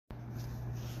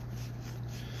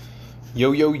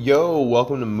Yo, yo, yo,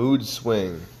 welcome to Mood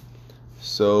Swing.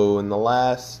 So, in the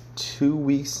last 2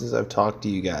 weeks since I've talked to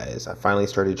you guys, I finally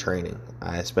started training.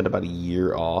 I spent about a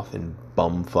year off in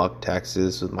bumfuck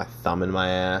Texas with my thumb in my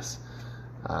ass,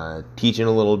 teaching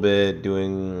a little bit,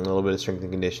 doing a little bit of strength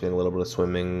and conditioning, a little bit of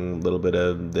swimming, a little bit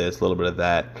of this, a little bit of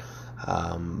that.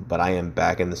 But I am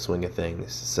back in the swing of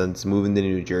things. Since moving to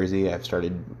New Jersey, I've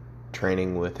started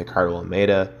training with Ricardo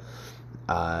Almeida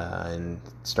and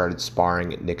started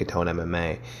sparring at Nicotone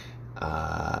MMA.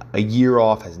 A year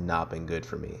off has not been good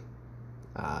for me.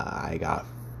 I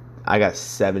got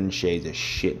 7 shades of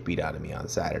shit beat out of me on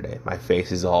Saturday. My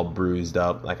face is all bruised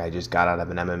up, like I just got out of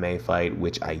an MMA fight,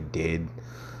 which I did.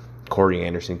 Corey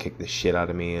Anderson kicked the shit out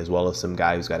of me, as well as some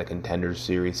guy who's got a Contender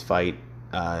Series fight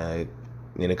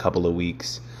in a couple of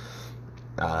weeks.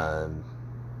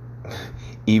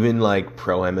 Even like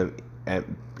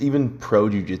even pro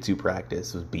jiu-jitsu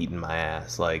practice was beating my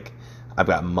ass. Like, I've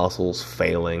got muscles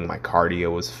failing, my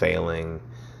cardio was failing.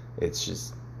 It's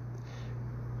just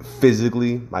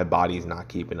physically my body is not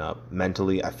keeping up.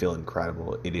 Mentally, I feel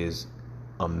incredible. It is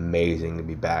amazing to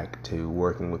be back to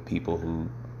working with people who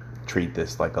treat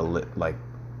this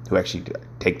who actually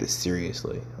take this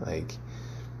seriously. Like,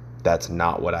 that's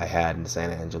not what I had in San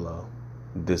Angelo.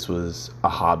 This was a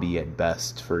hobby at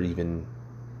best for even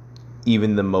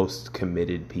the most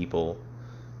committed people.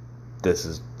 This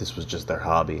was just their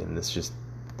hobby, and this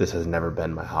has never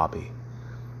been my hobby.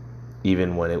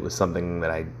 Even when it was something that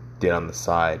I did on the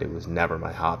side, it was never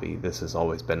my hobby. This has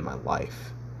always been my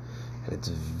life. And it's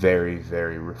very,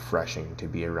 very refreshing to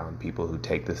be around people who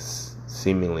take this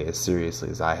seemingly as seriously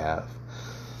as I have.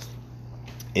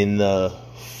 In the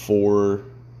four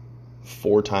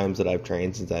times that I've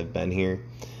trained since I've been here,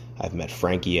 I've met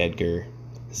Frankie Edgar,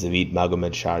 Zavit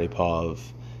Magomedsharipov,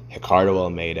 Ricardo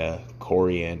Almeida,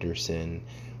 Corey Anderson,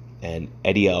 and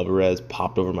Eddie Alvarez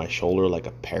popped over my shoulder like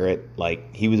a parrot.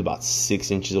 Like, he was about 6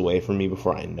 inches away from me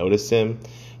before I noticed him.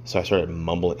 So I started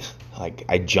mumbling. Like,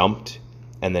 I jumped,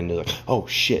 and then it was like, oh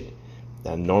shit.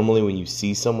 Now, normally when you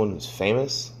see someone who's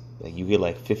famous, like, you get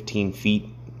like 15 feet,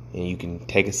 and you can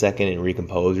take a second and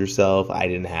recompose yourself. I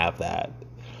didn't have that.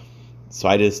 So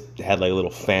I just had like a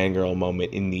little fangirl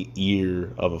moment in the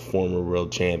ear of a former world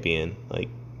champion.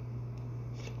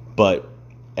 But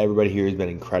everybody here has been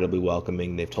incredibly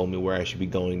welcoming. They've told me where I should be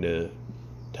going to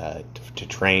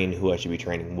train, who I should be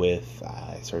training with.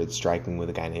 I started striking with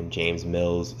a guy named James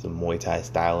Mills. He's a Muay Thai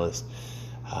stylist.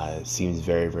 Seems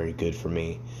very, very good for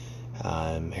me.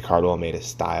 Ricardo Almeida's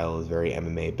style is very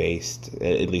MMA based,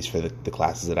 at least for the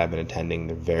classes that I've been attending.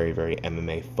 They're very, very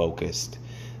MMA focused.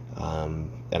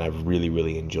 And I've really,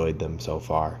 really enjoyed them so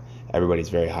far. Everybody's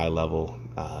very high level.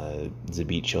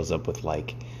 Zabit shows up with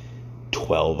like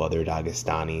 12 other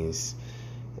Dagestanis.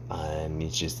 And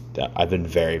it's just, I've been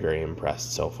very, very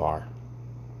impressed so far.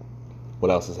 What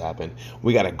else has happened?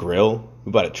 We got a grill.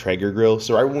 We bought a Traeger grill.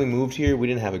 So right when we moved here, we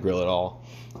didn't have a grill at all.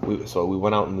 So we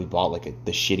went out and we bought like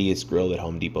the shittiest grill that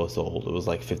Home Depot sold. It was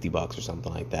like $50 or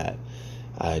something like that.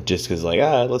 Just because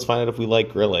let's find out if we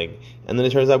like grilling. And then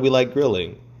it turns out we like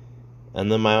grilling. And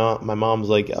then my mom's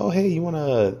like, oh, hey, you want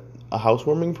a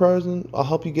housewarming present? I'll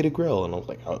help you get a grill. And I was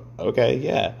like, oh, okay,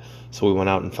 yeah. So we went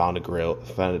out and found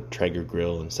a Traeger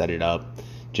grill and set it up.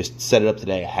 Just set it up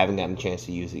today. I haven't gotten a chance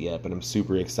to use it yet, but I'm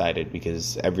super excited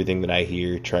because everything that I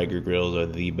hear, Traeger grills are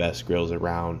the best grills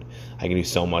around. I can do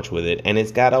so much with it. And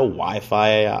it's got a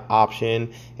Wi-Fi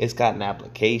option. It's got an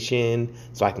application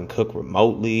so I can cook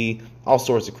remotely. All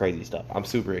sorts of crazy stuff. I'm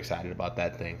super excited about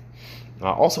that thing.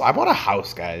 Also, I bought a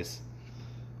house, guys.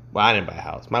 Well, I didn't buy a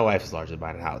house. My wife is largely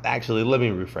buying a house. Actually, let me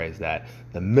rephrase that.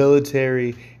 The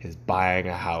military is buying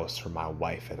a house for my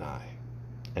wife and I.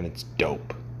 And it's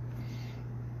dope.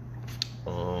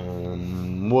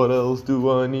 What else do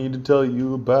I need to tell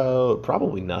you about?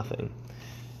 Probably nothing.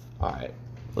 Alright,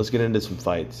 let's get into some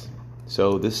fights.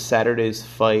 So this Saturday's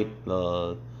fight,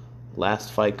 the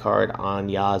last fight card on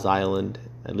Yas Island.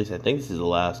 At least I think this is the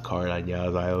last card on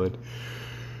Yas Island.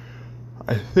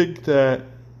 I think that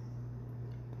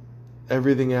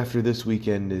everything after this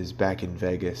weekend is back in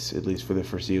Vegas, at least for the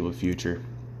foreseeable future.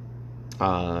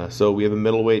 So we have a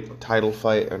middleweight title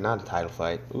fight, or not a title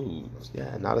fight. Ooh,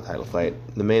 yeah, not a title fight.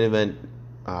 The main event,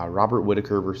 Robert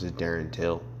Whitaker versus Darren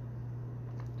Till.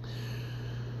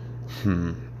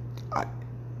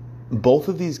 Both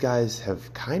of these guys have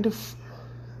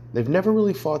they've never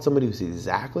really fought somebody who's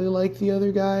exactly like the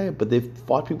other guy, but they've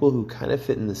fought people who kind of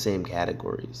fit in the same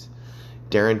categories.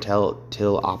 Darren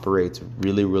Till operates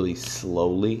really, really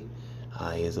slowly.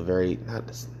 He has a very, not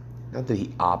that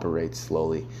he operates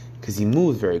slowly, because he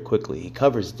moves very quickly. He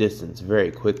covers distance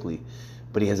very quickly,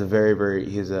 but he has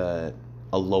a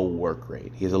a low work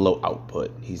rate. He has a low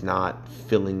output. He's not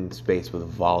filling space with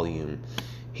volume.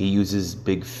 He uses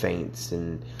big feints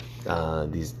and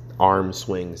these arm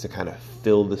swings to kind of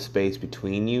fill the space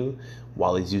between you,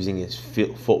 while he's using his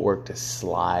footwork to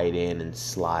slide in and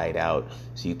slide out,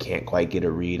 so you can't quite get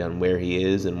a read on where he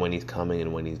is and when he's coming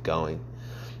and when he's going.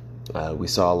 We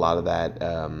saw a lot of that.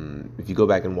 If you go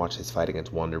back and watch his fight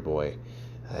against Wonderboy,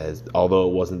 although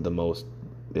it wasn't the most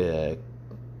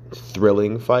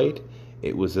thrilling fight,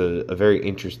 it was a very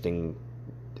interesting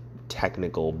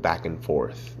technical back and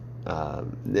forth.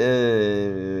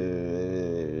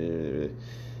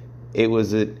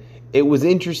 It was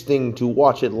interesting to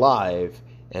watch it live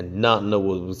and not know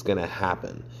what was going to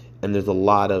happen. And there's a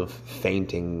lot of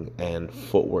feinting and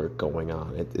footwork going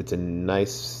on. It's a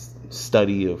nice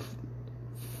study of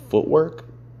footwork,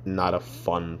 not a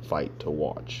fun fight to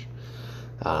watch.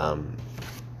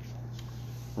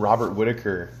 Robert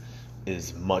Whittaker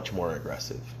is much more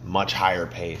aggressive, much higher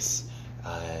pace.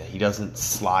 He doesn't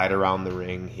slide around the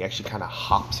ring. He actually kind of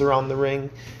hops around the ring.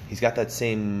 He's got that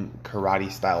same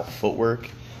karate-style footwork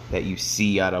that you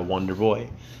see out of Wonderboy.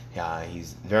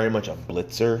 He's very much a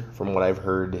blitzer, from what I've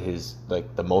heard.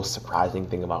 The most surprising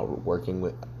thing about working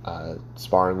with,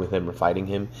 sparring with him or fighting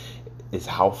him, is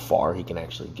how far he can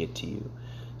actually get to you.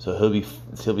 So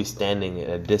he'll be standing at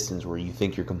a distance where you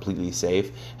think you're completely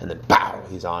safe, and then pow,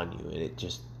 he's on you, and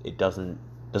it doesn't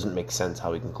make sense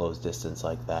how he can close distance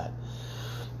like that.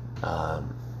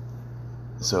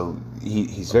 So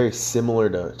he's very similar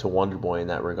to Wonderboy in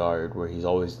that regard, where he's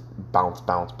always bounce,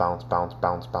 bounce, bounce, bounce,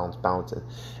 bounce, bounce, bounce,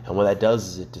 and what that does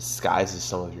is it disguises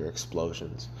some of your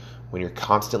explosions. When you're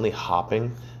constantly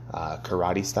hopping,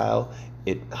 karate style,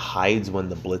 it hides when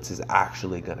the blitz is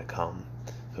actually going to come,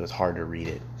 so it's hard to read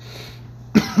it.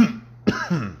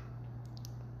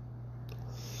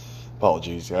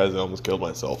 Apologies, guys, I almost killed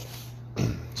myself.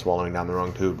 Swallowing down the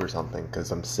wrong tube or something,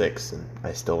 because I'm 6 and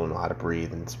I still don't know how to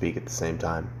breathe and speak at the same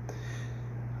time.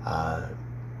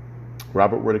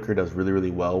 Robert Whittaker does really,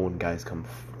 really well when guys come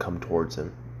towards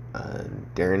him.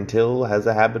 Darren Till has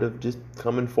a habit of just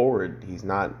coming forward.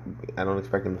 I don't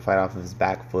expect him to fight off of his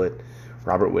back foot.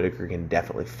 Robert Whittaker can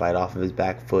definitely fight off of his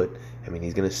back foot. I mean,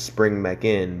 he's going to spring back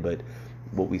in, but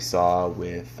what we saw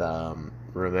with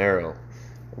Romero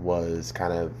was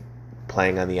kind of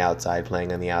playing on the outside,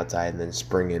 and then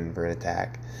springing for an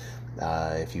attack.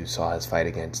 If you saw his fight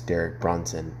against Derek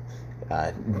Brunson,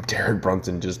 Derek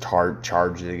Brunson just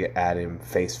charged at him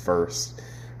face first,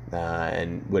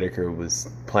 and Whittaker was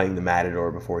playing the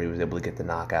matador before he was able to get the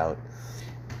knockout.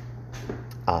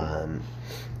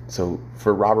 So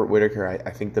for Robert Whittaker, I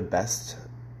think the best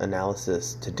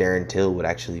analysis to Darren Till would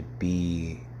actually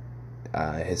be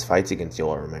his fights against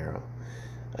Yoel Romero.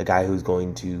 A guy who's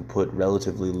going to put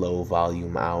relatively low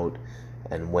volume out,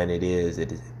 and when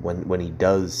when he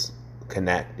does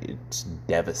connect, it's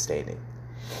devastating.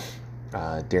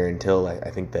 Darren Till,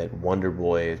 I think that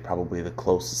Wonderboy is probably the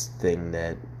closest thing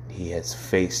that he has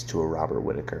faced to a Robert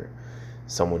Whittaker,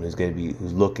 someone who's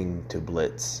looking to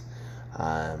blitz.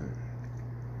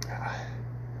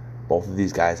 Both of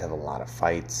these guys have a lot of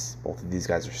fights. Both of these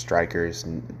guys are strikers.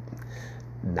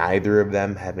 Neither of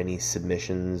them have any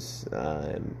submissions,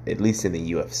 at least in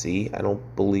the UFC. I don't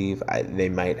believe they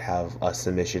might have a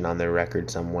submission on their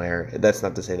record somewhere. That's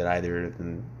not to say that either of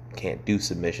them can't do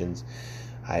submissions.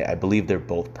 I believe they're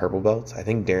both purple belts. I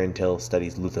think Darren Till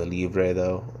studies luta livre,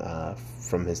 though,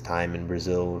 from his time in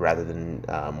Brazil, rather than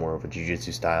more of a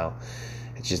jiu-jitsu style.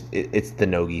 It's the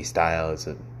no-gi style.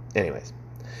 Anyways.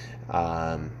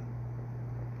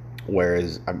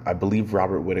 Whereas I believe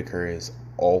Robert Whittaker is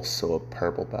also a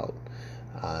purple belt.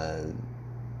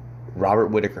 Robert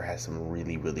Whittaker has some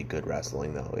really, really good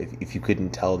wrestling, though. If you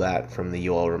couldn't tell that from the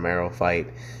Yoel Romero fight,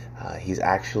 he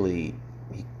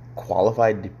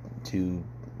qualified to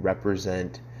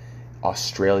represent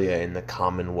Australia in the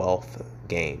Commonwealth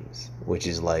Games, which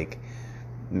is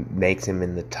makes him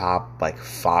in the top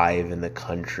 5 in the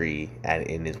country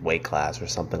in his weight class or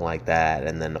something like that,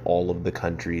 and then all of the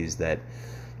countries that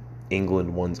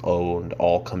England once owned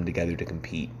all come together to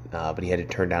compete, but he had to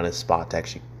turn down his spot to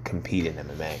actually compete in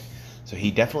MMA. So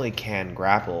he definitely can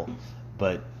grapple,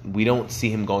 but we don't see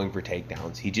him going for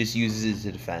takedowns. He just uses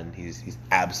it to defend. He's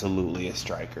absolutely a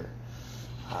striker.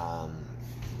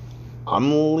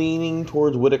 I'm leaning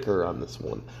towards Whittaker on this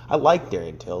one. I like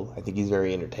Darren Till. I think he's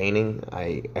very entertaining.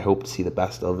 I hope to see the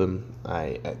best of him.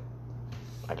 I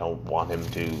don't want him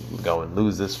to go and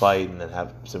lose this fight and then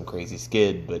have some crazy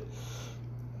skid, but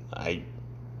I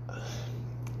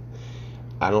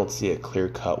don't see a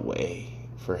clear-cut way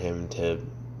for him to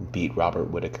beat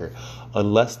Robert Whittaker,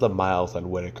 unless the miles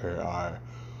on Whittaker are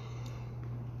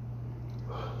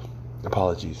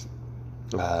apologies.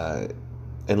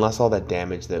 Unless all that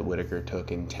damage that Whitaker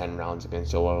took in 10 rounds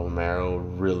against Yoel Romero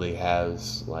really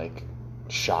has, like,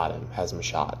 has him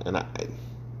shot. And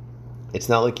it's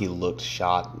not like he looked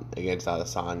shot against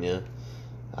Adesanya.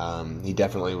 He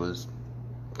definitely was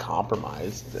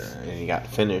compromised, and he got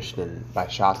finished and by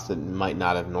shots that might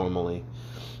not have normally.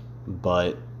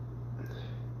 But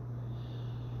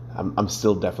I'm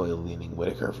still definitely leaning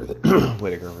Whitaker for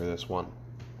Whitaker for this one.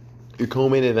 Your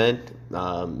co-main event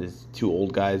is two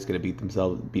old guys going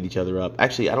to beat each other up.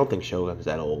 Actually, I don't think Shogun's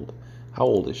that old. How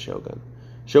old is Shogun?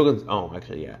 Shogun's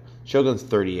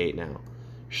 38 now.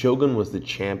 Shogun was the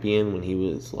champion when he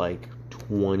was like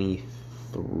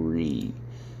 23.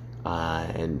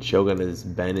 And Shogun has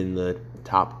been in the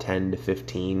top 10 to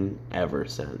 15 ever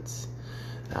since.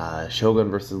 Shogun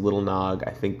versus Little Nog,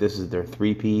 I think this is their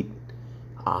three-peat.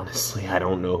 Honestly, I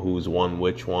don't know who's won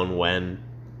which one when.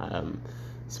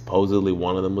 Supposedly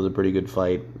one of them was a pretty good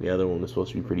fight. The other one was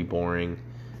supposed to be pretty boring.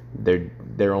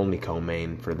 They're only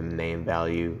co-main for the name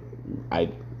value.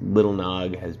 Little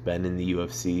Nog has been in the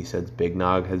UFC since Big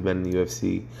Nog has been in the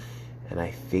UFC. And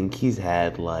I think he's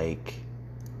had like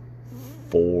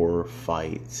 4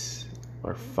 fights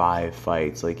or 5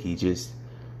 fights. Like he just...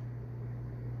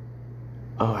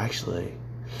 Oh, actually.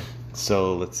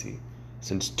 So, let's see.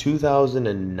 Since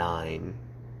 2009,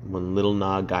 when Little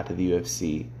Nog got to the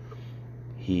UFC,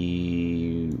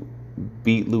 he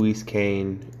beat Luis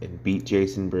Kane and beat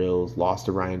Jason Brills, lost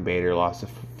to Ryan Bader, lost to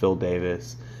Phil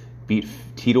Davis, beat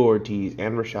Tito Ortiz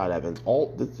and Rashad Evans.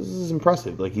 This is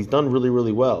impressive. Like, he's done really,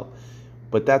 really well.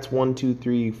 But that's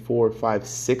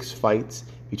 6 fights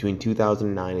between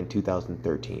 2009 and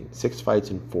 2013. 6 fights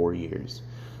in 4 years.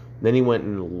 Then he went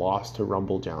and lost to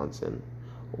Rumble Johnson,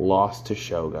 lost to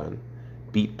Shogun,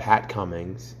 beat Pat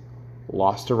Cummings,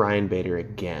 lost to Ryan Bader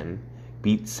again,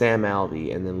 beat Sam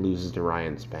Alvey, and then loses to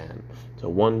Ryan Spann. So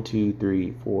 1, 2,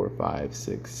 3, 4, 5,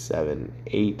 6, 7,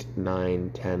 8,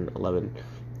 9, 10, 11,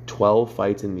 12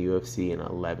 fights in the UFC in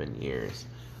 11 years.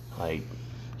 Like,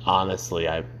 honestly,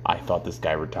 I thought this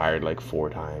guy retired like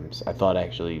 4 times. I thought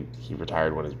actually he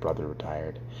retired when his brother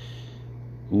retired.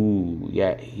 Ooh,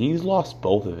 yeah, he's lost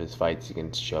both of his fights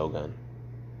against Shogun.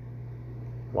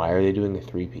 Why are they doing a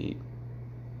three-peat?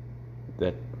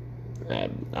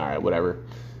 Alright, whatever.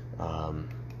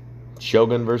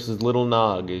 Shogun versus Little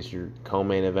Nog is your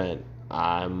co-main event.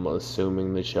 I'm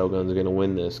assuming that Shogun's going to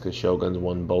win this because Shogun's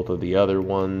won both of the other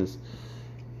ones.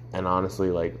 And honestly,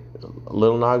 like,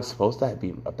 Little Nog's supposed to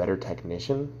be a better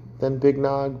technician than Big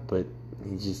Nog, but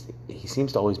he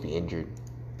seems to always be injured.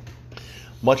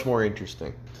 Much more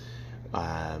interesting.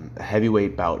 A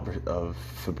heavyweight bout of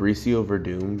Fabricio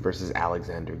Verdum versus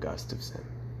Alexander Gustafsson.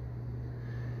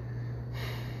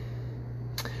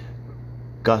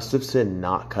 Gustafsson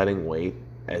not cutting weight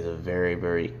is a very,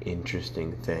 very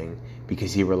interesting thing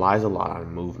because he relies a lot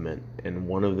on movement. And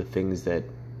one of the things that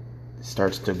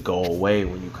starts to go away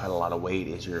when you cut a lot of weight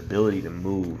is your ability to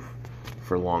move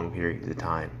for long periods of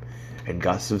time. And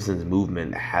Gustafsson's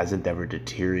movement hasn't ever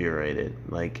deteriorated.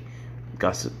 Like,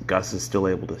 Gus is still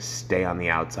able to stay on the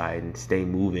outside and stay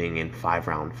moving in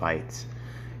 5-round fights.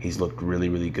 He's looked really,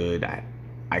 really good.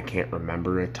 I can't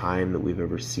remember a time that we've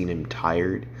ever seen him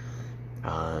tired.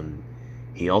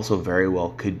 He also very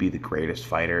well could be the greatest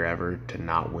fighter ever to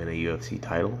not win a UFC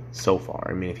title so far.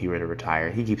 I mean, if he were to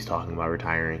retire, he keeps talking about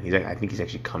retiring. I think he's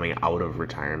actually coming out of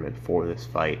retirement for this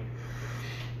fight.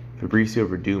 Fabricio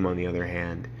Verdum, on the other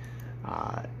hand,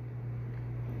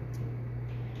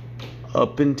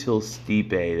 up until Stipe,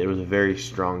 there was a very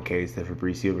strong case that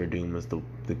Fabricio Verdum was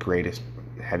the greatest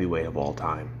heavyweight of all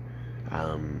time.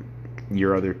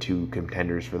 Your other 2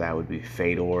 contenders for that would be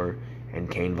Fedor and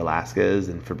Cain Velasquez,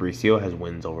 and Fabricio has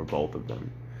wins over both of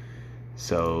them.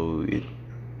 So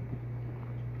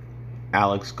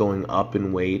Alex going up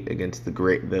in weight against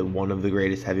the one of the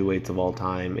greatest heavyweights of all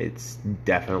time, it's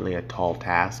definitely a tall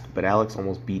task. But Alex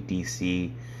almost beat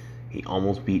DC. He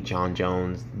almost beat John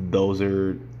Jones. Those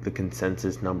are the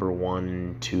consensus number 1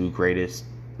 and 2 greatest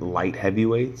light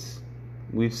heavyweights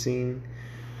we've seen.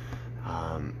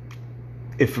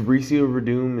 If Fabricio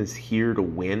Verdum is here to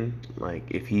win, like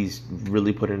if he's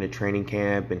really put in a training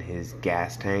camp and his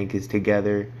gas tank is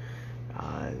together,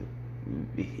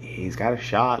 he's got a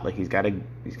shot. Like he's got a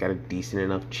decent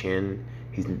enough chin.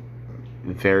 He's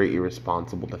very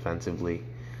irresponsible defensively,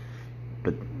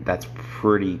 but that's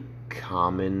pretty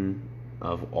common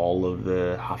of all of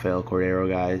the Rafael Cordeiro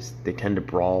guys. They tend to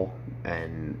brawl,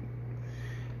 and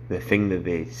the thing that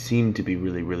they seem to be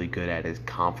really, really good at is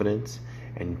confidence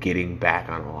and getting back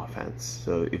on offense.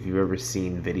 So if you've ever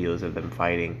seen videos of them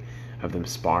fighting, of them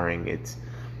sparring,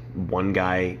 one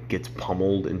guy gets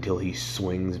pummeled until he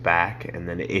swings back, and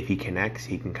then if he connects,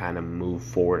 he can kind of move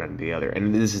forward on the other.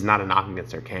 And this is not a knock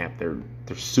against their camp. They're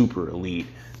super elite.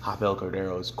 Rafael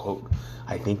Cordero is, quote,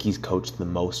 I think he's coached the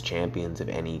most champions of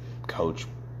any coach,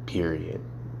 period.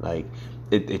 Like,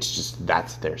 it's just,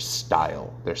 that's their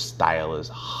style. Their style is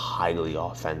highly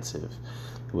offensive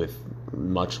with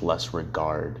much less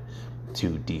regard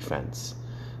to defense.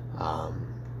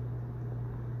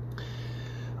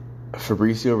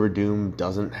 Fabricio Verdum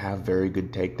doesn't have very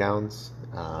good takedowns,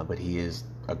 but he is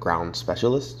a ground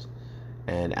specialist,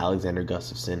 and Alexander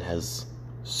Gustafsson has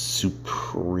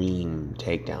supreme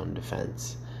takedown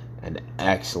defense and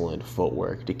excellent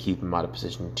footwork to keep him out of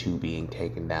position 2 being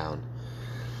taken down.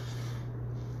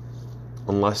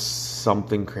 Unless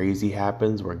something crazy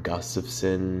happens where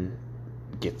Gustafsson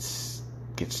gets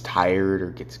tired or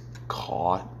gets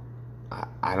caught,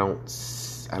 I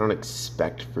don't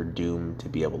expect Verdum to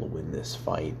be able to win this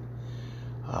fight.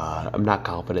 I'm not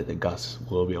confident that Gus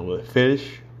will be able to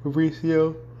finish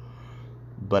Fabricio,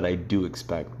 but I do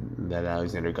expect that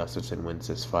Alexander Gustafsson wins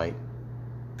this fight.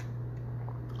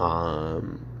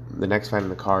 The next fight on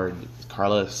the card is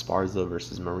Carla Esparza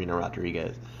versus Marina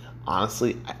Rodriguez.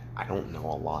 Honestly, I don't know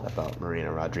a lot about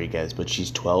Marina Rodriguez, but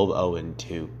she's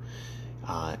 12-0-2.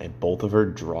 And both of her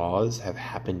draws have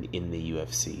happened in the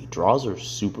UFC. Draws are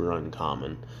super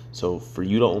uncommon. So for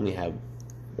you to only have,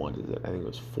 I think it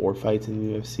was 4 fights in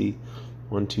the UFC.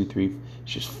 1, 2, 3.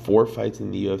 She has 4 fights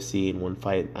in the UFC and 1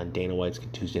 fight on Dana White's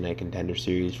Tuesday Night Contender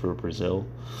Series for Brazil.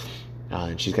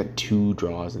 And she's got 2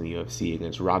 draws in the UFC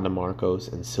against Ronda Marcos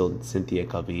and Cynthia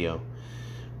Calvillo.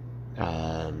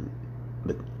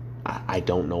 But I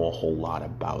don't know a whole lot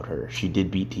about her. She did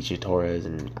beat Tecia Torres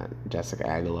and Jessica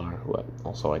Aguilar, who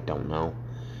also I don't know.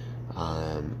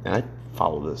 And I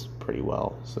follow this pretty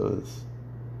well, so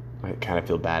I kind of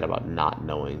feel bad about not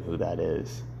knowing who that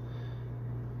is.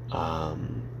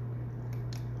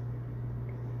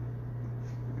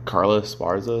 Carla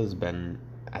Esparza has been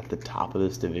at the top of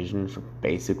this division for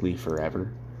basically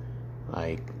forever.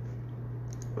 Like,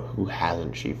 who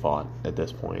hasn't she fought at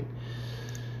this point?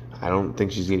 I don't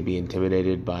think she's going to be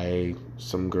intimidated by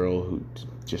some girl who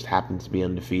just happens to be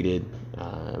undefeated.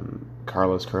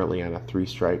 Carla's currently on a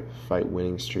 3-strike fight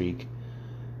winning streak.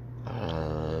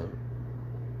 And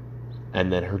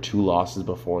then her 2 losses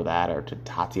before that are to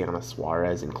Tatiana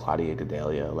Suarez and Claudia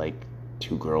Gadelha, like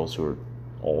 2 girls who are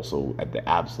also at the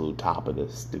absolute top of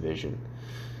this division.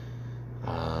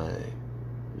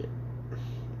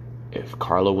 If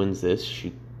Carla wins this,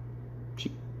 she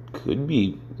could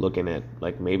be looking at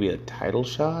like maybe a title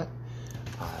shot.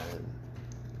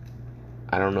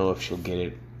 I don't know if she'll get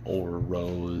it over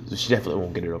Rose. She definitely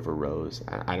won't get it over Rose.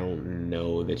 I don't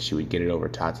know that she would get it over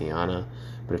Tatiana.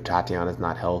 But if Tatiana's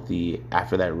not healthy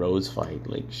after that Rose fight,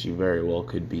 like, she very well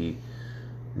could be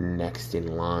next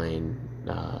in line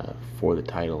for the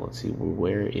title. Let's see,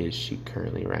 where is she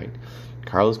currently ranked?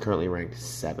 Carla's currently ranked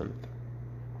 7th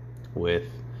with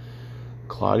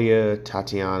Claudia,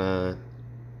 Tatiana,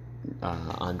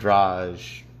 Andrade,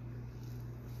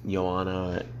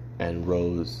 Joanna, and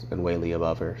Rose and Weili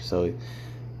above her. So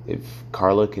if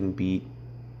Carla can beat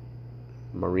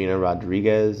Marina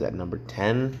Rodriguez at number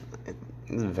 10,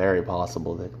 it's very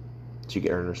possible that she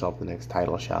could earn herself the next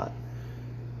title shot.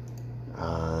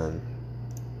 I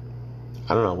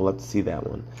don't know. We'll have to see that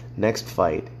one. Next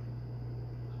fight,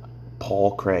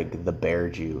 Paul Craig, the Bear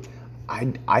Jew.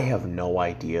 I have no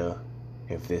idea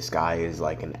if this guy is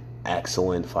like an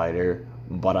excellent fighter,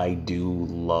 but I do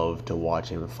love to watch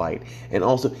him fight. And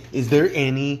also, is there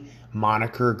any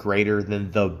moniker greater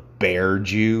than the Bear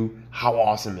Jew? How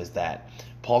awesome is that?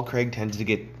 Paul Craig tends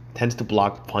to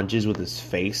block punches with his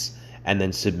face and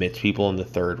then submits people in the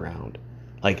 3rd round.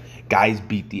 Like, guys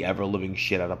beat the ever-living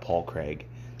shit out of Paul Craig,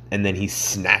 and then he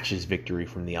snatches victory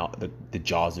from the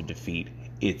jaws of defeat.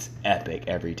 It's epic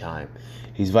every time.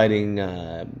 He's fighting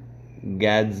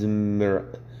Gazimirad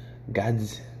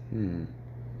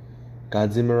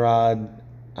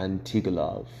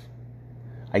Antigulov.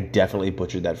 I definitely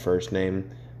butchered that first name.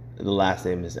 The last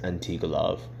name is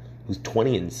Antigulov, who's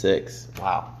 20-6.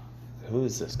 Wow. Who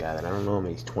is this guy? I don't know him.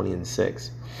 He's 20-6.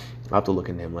 I'll have to look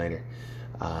into him later.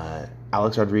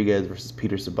 Alex Rodriguez versus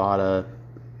Peter Sabata.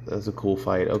 That's a cool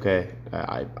fight. Okay.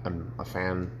 I'm a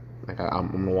fan. Like, I'm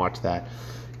going to watch that.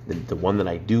 The one that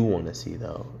I do want to see,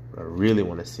 though, I really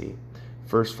want to see,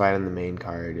 first fight on the main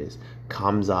card is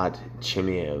Khamzat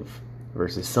Chimaev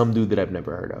versus some dude that I've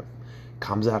never heard of.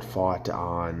 Khamzat fought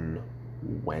on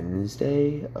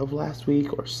Wednesday of last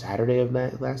week or Saturday of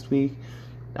last week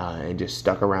and just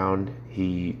stuck around. If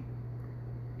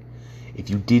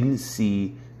you didn't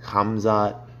see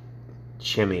Khamzat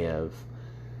Chimaev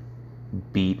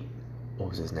beat, what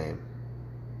was his name?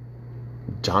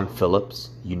 John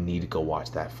Phillips. You need to go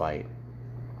watch that fight.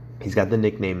 He's got the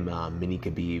nickname Mini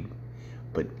Khabib,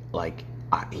 but like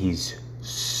he's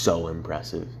so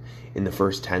impressive. In the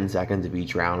first 10 seconds of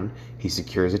each round, he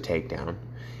secures a takedown.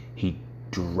 He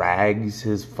drags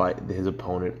his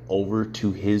opponent over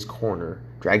to his corner,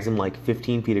 drags him like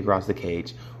 15 feet across the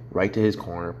cage, right to his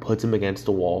corner, puts him against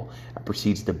the wall, and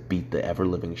proceeds to beat the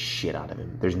ever-living shit out of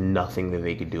him. There's nothing that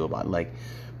they could do about it. Like,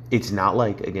 it's not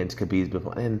like against Khabib's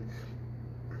before, and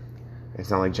it's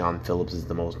not like John Phillips is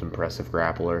the most impressive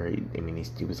grappler.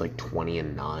 He was like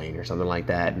 20-9 or something like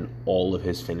that, and all of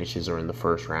his finishes are in the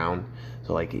first round.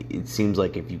 So like, it seems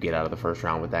like if you get out of the first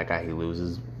round with that guy, he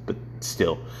loses. But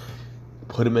still,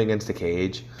 put him against the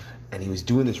cage, and he was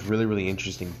doing this really, really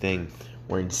interesting thing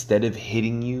where instead of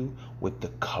hitting you with the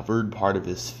covered part of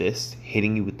his fist,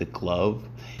 hitting you with the glove,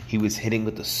 he was hitting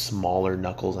with the smaller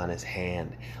knuckles on his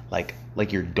hand, like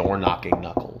your door knocking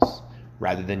knuckles.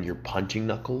 Rather than your punching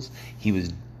knuckles, he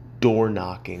was door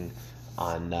knocking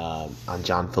on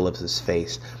John Phillips's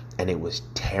face, and it was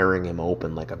tearing him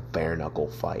open like a bare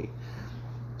knuckle fight.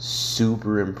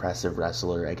 Super impressive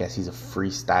wrestler. I guess he's a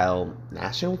freestyle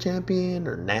national champion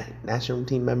or national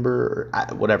team member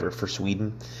or whatever for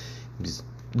Sweden. He's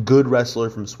a good wrestler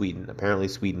from Sweden. Apparently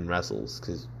Sweden wrestles,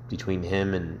 because between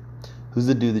him and who's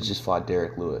the dude that just fought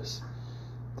Derek Lewis,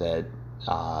 that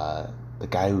the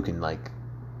guy who can like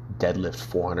deadlift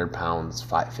 400 pounds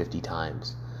 50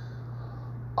 times.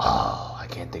 Oh, I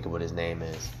can't think of what his name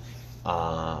is.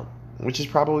 Which is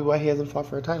probably why he hasn't fought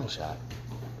for a title shot.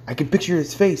 I can picture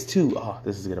his face too. Oh,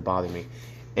 this is going to bother me.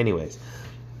 Anyways,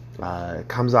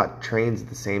 Khamzat trains at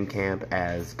the same camp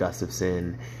as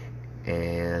Gustafsson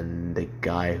and the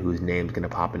guy whose name's going to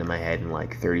pop into my head in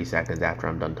like 30 seconds after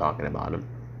I'm done talking about him.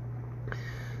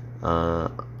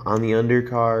 On the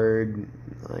undercard,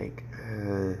 like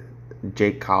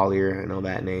Jake Collier, I know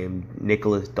that name.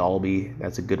 Nicholas Dalby,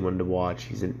 that's a good one to watch.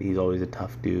 He's always a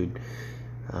tough dude.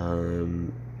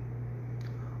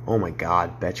 Oh my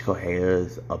God, Betch Correia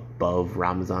is above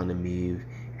Ramazan Emeev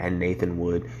and Nathan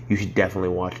Wood. You should definitely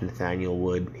watch Nathaniel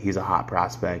Wood. He's a hot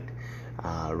prospect.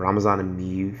 Ramazan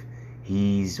Emeev,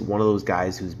 he's one of those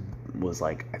guys who was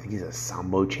like, I think he's a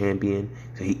Sambo champion.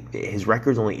 So his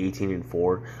record's only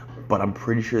 18-4, but I'm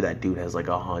pretty sure that dude has like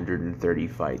 130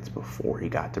 fights before he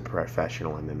got to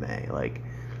professional MMA. Like,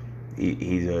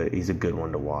 he's a good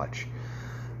one to watch.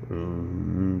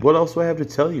 What else do I have to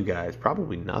tell you guys?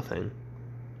 Probably nothing.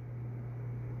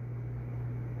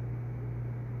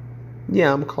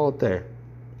 Yeah, I'm gonna call it there.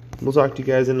 We'll talk to you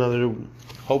guys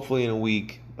hopefully in a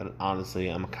week. But honestly,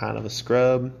 I'm kind of a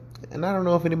scrub, and I don't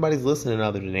know if anybody's listening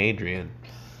other than Adrian.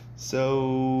 So,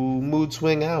 mood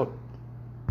swing out.